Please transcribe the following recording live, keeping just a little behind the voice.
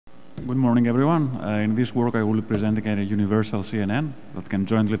Good morning, everyone. In this work, I will be presenting a universal CNN that can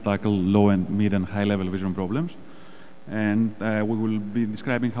jointly tackle low and mid and high-level vision problems. And we will be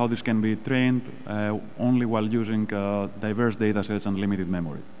describing how this can be trained only while using diverse data sets and limited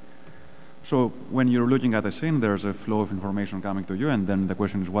memory. So when you're looking at a scene, there's a flow of information coming to you, and then the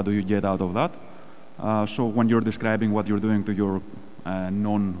question is, what do you get out of that? So when you're describing what you're doing to your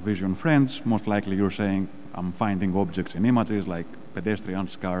non-vision friends, most likely you're saying, I'm finding objects in images like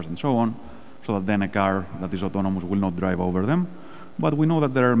pedestrians, cars, and so on, so that then a car that is autonomous will not drive over them. But we know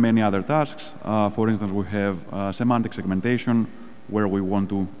that there are many other tasks. For instance, we have semantic segmentation, where we want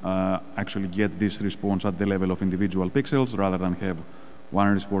to actually get this response at the level of individual pixels rather than have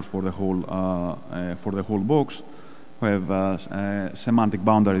one response for the whole box. We have semantic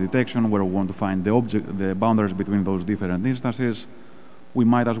boundary detection, where we want to find the boundaries between those different instances. We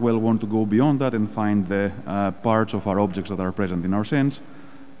might as well want to go beyond that and find the parts of our objects that are present in our scenes.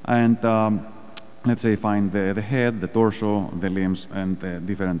 And let's say find the head, the torso, the limbs, and the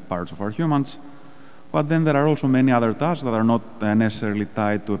different parts of our humans. But then there are also many other tasks that are not necessarily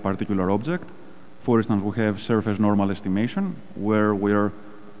tied to a particular object. For instance, we have surface normal estimation, where we're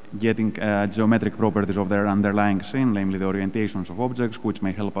getting geometric properties of their underlying scene, namely the orientations of objects, which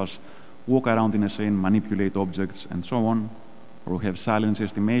may help us walk around in a scene, manipulate objects, and so on. Or we have saliency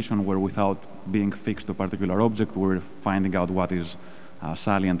estimation, where without being fixed to a particular object, we're finding out what is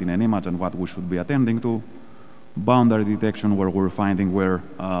salient in an image and what we should be attending to. Boundary detection, where we're finding where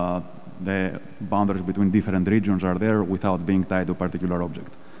the boundaries between different regions are there without being tied to a particular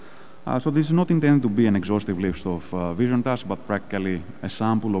object. So this is not intended to be an exhaustive list of vision tasks, but practically a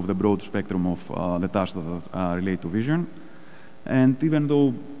sample of the broad spectrum of the tasks that relate to vision. And even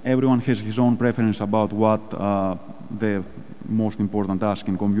though everyone has his own preference about what the most important task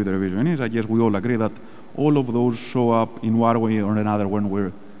in computer vision is, I guess we all agree that all of those show up in one way or another when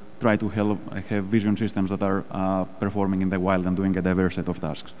we try to have vision systems that are performing in the wild and doing a diverse set of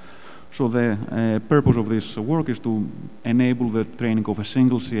tasks. So the purpose of this work is to enable the training of a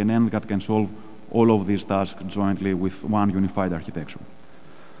single CNN that can solve all of these tasks jointly with one unified architecture.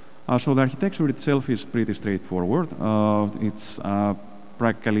 So the architecture itself is pretty straightforward. It's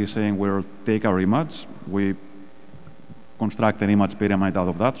practically saying we'll take our image, we construct an image pyramid out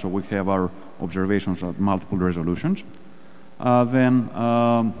of that, so we have our observations at multiple resolutions. Then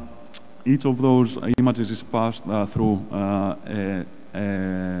each of those images is passed through a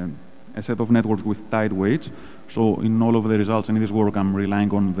set of networks with tied weights. So in all of the results in this work, I'm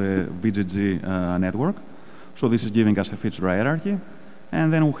relying on the VGG network. So this is giving us a feature hierarchy.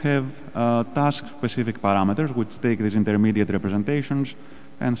 And then we have task-specific parameters, which take these intermediate representations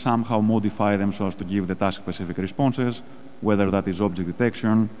and somehow modify them so as to give the task-specific responses, whether that is object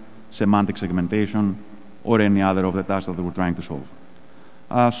detection, semantic segmentation, or any other of the tasks that we're trying to solve.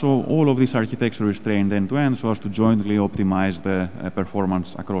 So all of this architecture is trained end-to-end so as to jointly optimize the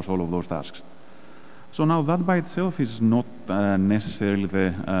performance across all of those tasks. So now that by itself is not necessarily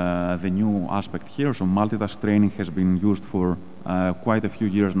the new aspect here. So multitask training has been used for quite a few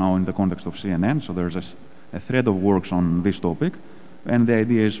years now in the context of CNN. So there's a thread of works on this topic. And the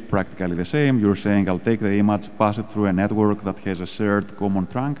idea is practically the same. You're saying, I'll take the image, pass it through a network that has a shared common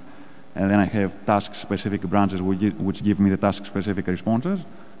trunk, and then I have task-specific branches which give me the task-specific responses.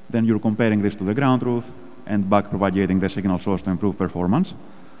 Then you're comparing this to the ground truth and back-propagating the signal source to improve performance.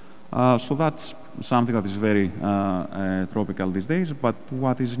 So that's something that is very tropical these days. But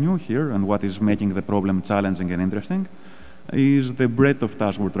what is new here and what is making the problem challenging and interesting is the breadth of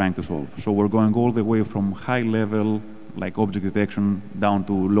tasks we're trying to solve. So we're going all the way from high-level, like object detection, down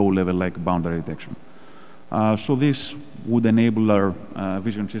to low-level, like boundary detection. So this would enable our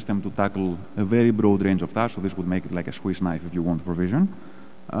vision system to tackle a very broad range of tasks. So this would make it like a Swiss knife, if you want, for vision.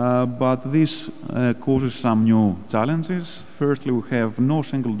 But this causes some new challenges. Firstly, we have no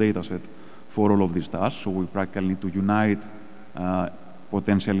single data set for all of these tasks. So we practically need to unite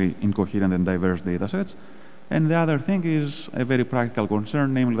potentially incoherent and diverse data sets. And the other thing is a very practical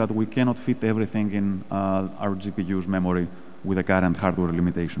concern, namely that we cannot fit everything in our GPU's memory with the current hardware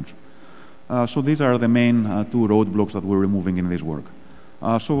limitations. So these are the main two roadblocks that we're removing in this work.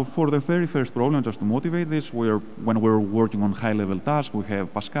 So for the very first problem, just to motivate this, when we're working on high-level tasks, we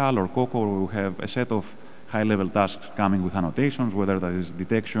have Pascal or Coco, or we have a set of high-level tasks coming with annotations, whether that is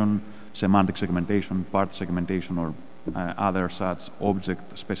detection, semantic segmentation, part segmentation, or other such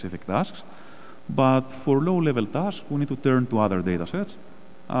object-specific tasks. But for low-level tasks, we need to turn to other data sets.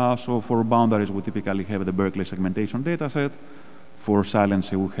 So for boundaries, we typically have the Berkeley segmentation data set. For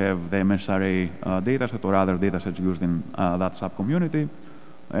saliency, we have the MSRA dataset or other datasets used in that subcommunity.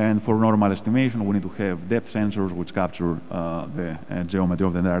 And for normal estimation, we need to have depth sensors which capture the geometry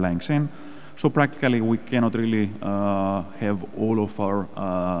of the underlying scene. So practically, we cannot really have all of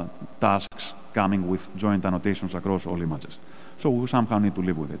our tasks coming with joint annotations across all images. So we somehow need to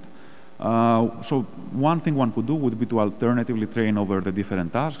live with it. So one thing one could do would be to alternatively train over the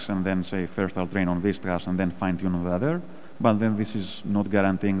different tasks and then say, first I'll train on this task and then fine-tune on the other. But then this is not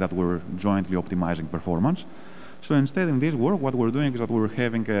guaranteeing that we're jointly optimizing performance. So instead, in this work, what we're doing is that we're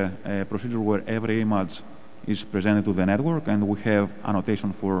having a procedure where every image is presented to the network, and we have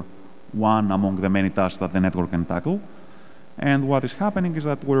annotation for one among the many tasks that the network can tackle. And what is happening is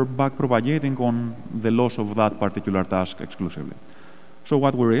that we're backpropagating on the loss of that particular task exclusively. So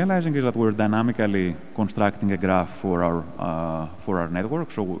what we're realizing is that we're dynamically constructing a graph for our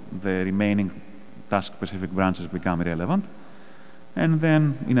network, so the remaining task-specific branches become irrelevant. And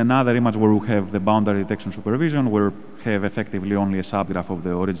then in another image where we have the boundary detection supervision, we have effectively only a subgraph of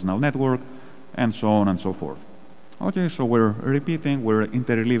the original network, and so on and so forth. Okay, so we're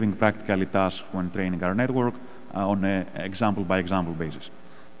interleaving practically tasks when training our network on an example-by-example basis.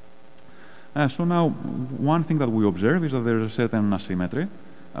 So now, one thing that we observe is that there's a certain asymmetry.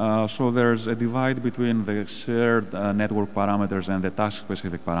 So there's a divide between the shared network parameters and the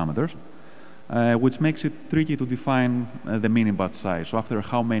task-specific parameters, which makes it tricky to define the mini-batch size. So after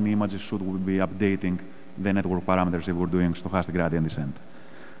how many images should we be updating the network parameters if we're doing stochastic gradient descent?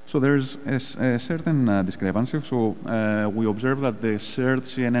 So there's a certain discrepancy. So we observe that the shared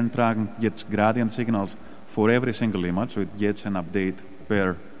CNN trunk gets gradient signals for every single image, so it gets an update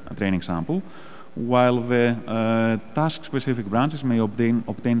per training sample, while the task-specific branches may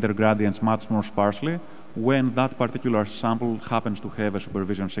obtain their gradients much more sparsely when that particular sample happens to have a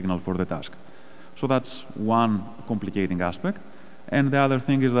supervision signal for the task. So that's one complicating aspect. And the other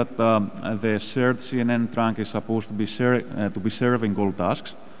thing is that the shared CNN trunk is supposed to be serving all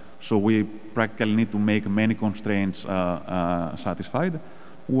tasks. So we practically need to make many constraints satisfied,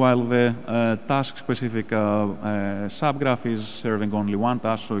 while the task-specific subgraph is serving only one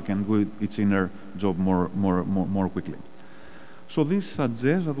task, so it can do its inner job more quickly. So this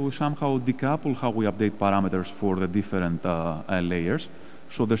suggests that we somehow decouple how we update parameters for the different layers.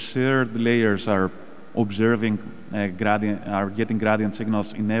 So the shared layers are observing getting gradient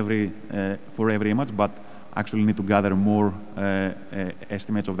signals in for every image, but actually need to gather more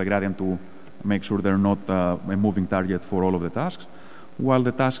estimates of the gradient to make sure they're not a moving target for all of the tasks, while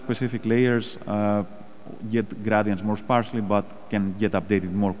the task-specific layers get gradients more sparsely, but can get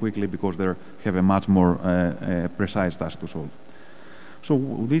updated more quickly because they have a much more precise task to solve. So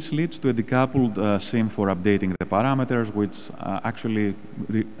this leads to a decoupled SIM for updating the parameters, which actually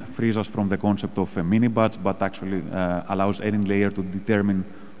frees us from the concept of a mini-batch, but actually allows any layer to determine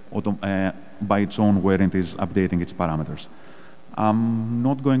by its own where it is updating its parameters. I'm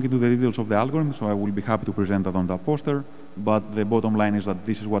not going into the details of the algorithm, so I will be happy to present that on the poster, but the bottom line is that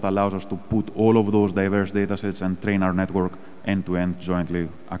this is what allows us to put all of those diverse datasets and train our network end-to-end jointly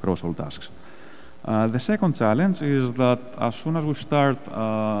across all tasks. The second challenge is that as soon as we start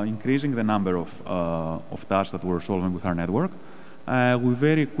increasing the number of tasks that we're solving with our network, we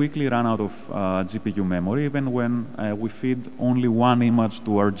very quickly run out of GPU memory, even when we feed only one image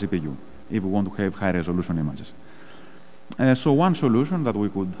to our GPU, if we want to have high-resolution images. So one solution that we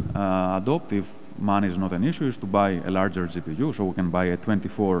could adopt, if money is not an issue, is to buy a larger GPU. So we can buy a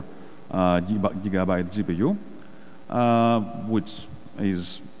 24 gigabyte GPU, which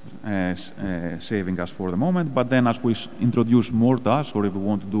is saving us for the moment. But then as we introduce more tasks, or if we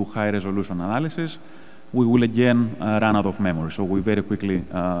want to do high-resolution analysis, we will again run out of memory. So we very quickly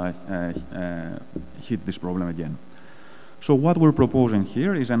hit this problem again. So what we're proposing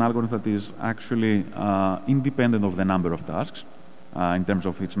here is an algorithm that is actually independent of the number of tasks in terms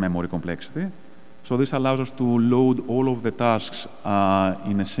of its memory complexity. So this allows us to load all of the tasks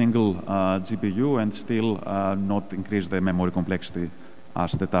in a single GPU and still not increase the memory complexity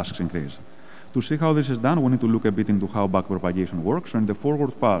as the tasks increase. To see how this is done, we need to look a bit into how backpropagation works. So in the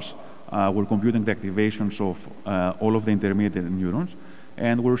forward pass, we're computing the activations of all of the intermediate neurons,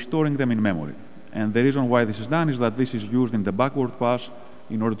 and we're storing them in memory. And the reason why this is done is that this is used in the backward pass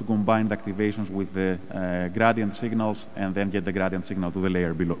in order to combine the activations with the gradient signals and then get the gradient signal to the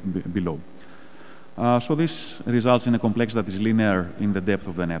layer below. So this results in a complexity that is linear in the depth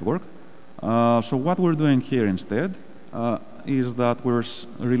of the network. So what we're doing here instead is that we're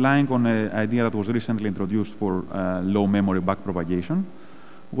relying on an idea that was recently introduced for low memory backpropagation,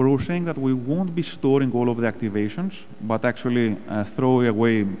 where we're saying that we won't be storing all of the activations, but actually throw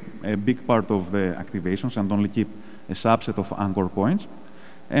away a big part of the activations and only keep a subset of anchor points.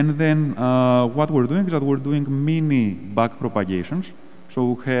 And then what we're doing is that we're doing mini backpropagations.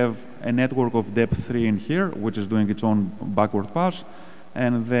 So we have a network of depth 3 in here, which is doing its own backward pass.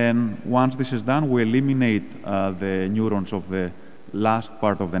 And then once this is done, we eliminate the neurons of the last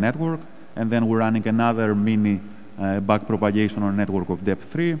part of the network. And then we're running another mini backpropagation on a network of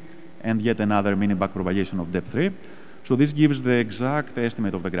depth 3, and yet another mini backpropagation of depth 3. So this gives the exact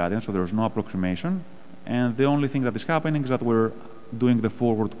estimate of the gradient, so there's no approximation. And the only thing that is happening is that we're doing the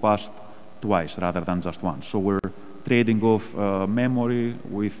forward pass twice rather than just once. So we're trading off memory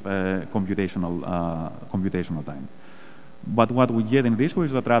with computational time. But what we get in this way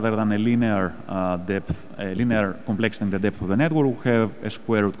is that rather than a linear linear complexity in the depth of the network, we have a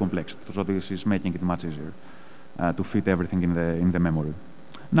square root complexity. So this is making it much easier to fit everything in the memory.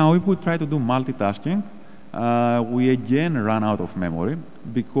 Now, if we try to do multitasking, we again run out of memory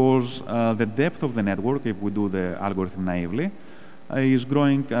because the depth of the network, if we do the algorithm naively, is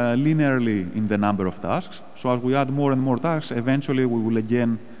growing linearly in the number of tasks. So as we add more and more tasks, eventually we will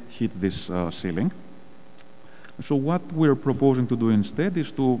again hit this ceiling. So what we're proposing to do instead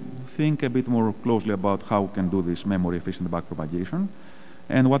is to think a bit more closely about how we can do this memory-efficient backpropagation.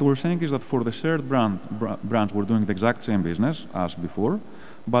 And what we're saying is that for the shared branch, we're doing the exact same business as before.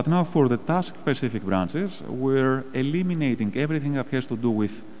 But now for the task-specific branches, we're eliminating everything that has to do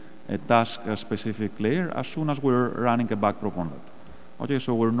with a task-specific layer as soon as we're running a backprop on that. Okay,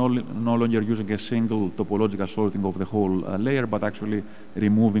 so we're no longer using a single topological sorting of the whole layer, but actually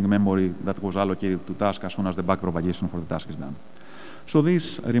removing memory that was allocated to task as soon as the backpropagation for the task is done. So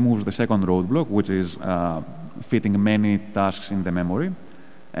this removes the second roadblock, which is fitting many tasks in the memory,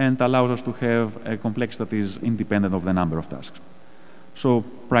 and allows us to have a complexity that is independent of the number of tasks. So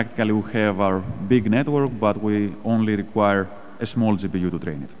practically we have our big network, but we only require a small GPU to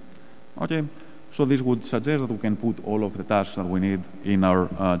train it. Okay. So this would suggest that we can put all of the tasks that we need in our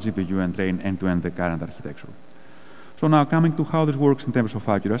GPU and train end-to-end the current architecture. So now coming to how this works in terms of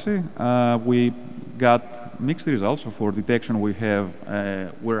accuracy, we got mixed results. So for detection,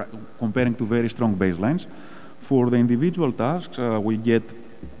 we're comparing to very strong baselines. For the individual tasks, we get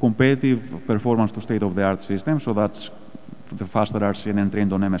competitive performance to state-of-the-art systems. So that's the faster RCNN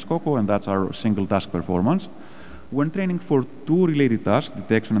trained on MS Coco, and that's our single task performance. When training for two related tasks,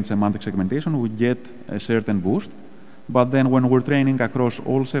 detection and semantic segmentation, we get a certain boost. But then when we're training across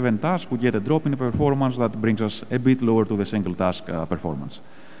all 7 tasks, we get a drop in performance that brings us a bit lower to the single task performance.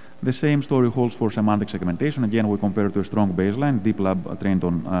 The same story holds for semantic segmentation. Again, we compare to a strong baseline, DeepLab trained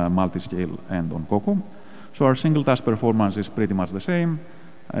on multiscale and on Coco. So our single task performance is pretty much the same.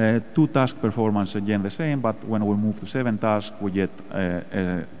 2 task performance, again, the same. But when we move to 7 tasks, we get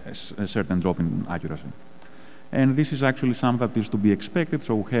a certain drop in accuracy. And this is actually something that is to be expected.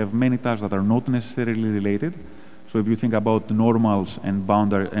 So we have many tasks that are not necessarily related. So if you think about normals and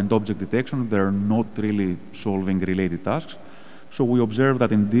boundary and object detection, they're not really solving related tasks. So we observe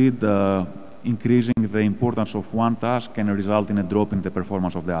that indeed increasing the importance of one task can result in a drop in the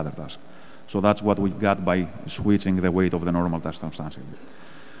performance of the other task. So that's what we got by switching the weight of the normal task substantially.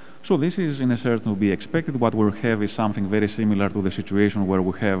 So this is, in a sense, to be expected. What we have is something very similar to the situation where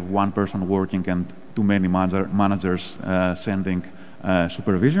we have one person working and too many managers sending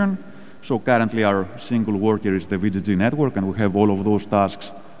supervision. So currently our single worker is the VGG network, and we have all of those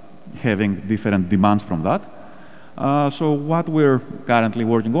tasks having different demands from that. So what we're currently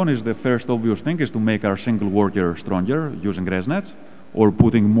working on is the first obvious thing is to make our single worker stronger using ResNets, or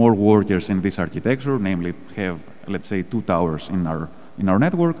putting more workers in this architecture, namely have, let's say, 2 towers in our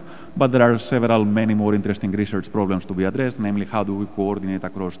network. But there are many more interesting research problems to be addressed, namely how do we coordinate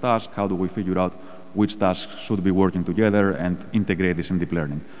across tasks, how do we figure out which tasks should be working together and integrate this in deep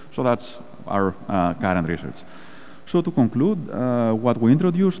learning. So that's our current research. So to conclude, what we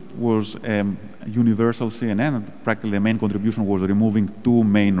introduced was universal CNN, and practically the main contribution was removing 2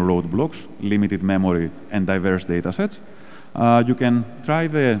 main roadblocks, limited memory and diverse datasets. You can try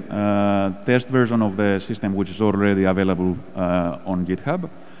the test version of the system, which is already available on GitHub.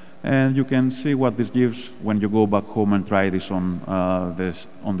 And you can see what this gives when you go back home and try this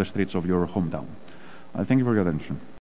on the streets of your hometown. Thank you for your attention.